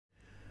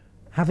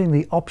Having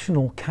the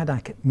optional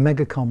Cadac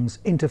MegaCOMMS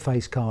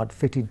interface card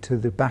fitted to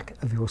the back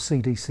of your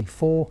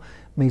CDC4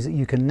 means that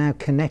you can now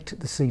connect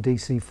the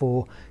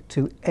CDC4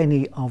 to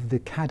any of the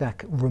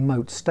Cadac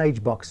remote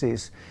stage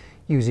boxes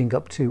using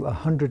up to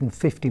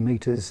 150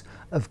 meters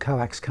of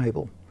coax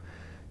cable.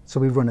 So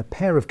we run a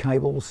pair of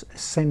cables,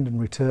 send and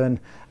return,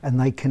 and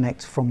they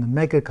connect from the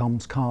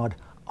MegaCOMMS card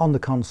on the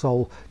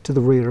console to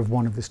the rear of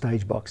one of the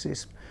stage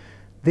boxes.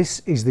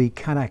 This is the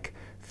Cadac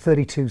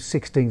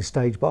 3216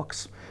 stage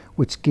box,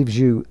 which gives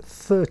you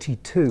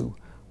 32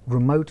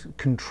 remote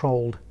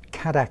controlled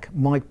Cadac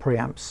mic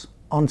preamps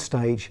on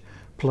stage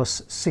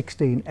plus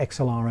 16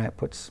 XLR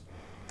outputs.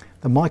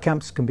 The mic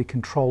amps can be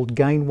controlled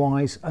gain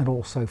wise and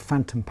also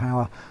phantom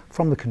power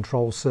from the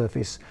control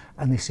surface,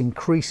 and this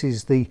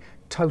increases the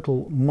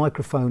total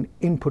microphone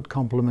input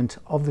complement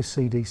of the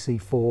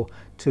CDC4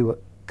 to a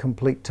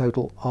complete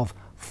total of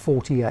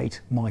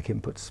 48 mic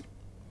inputs.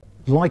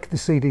 Like the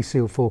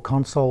CDC4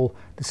 console,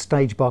 the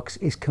stage box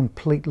is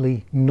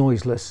completely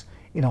noiseless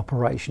in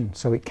operation,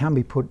 so it can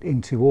be put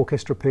into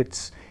orchestra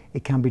pits,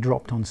 it can be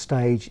dropped on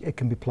stage, it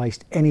can be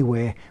placed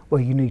anywhere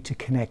where you need to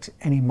connect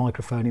any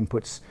microphone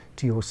inputs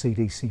to your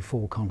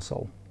CDC4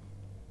 console.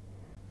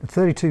 The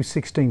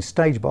 3216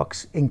 stage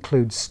box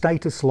includes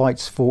status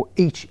lights for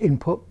each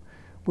input,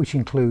 which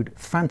include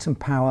phantom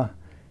power,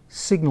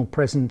 signal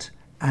present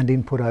and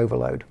input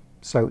overload.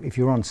 So if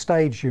you're on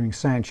stage during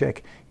sound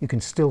check, you can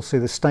still see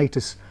the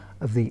status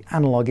of the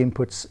analog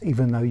inputs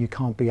even though you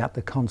can't be at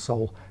the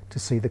console to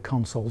see the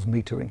console's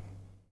metering.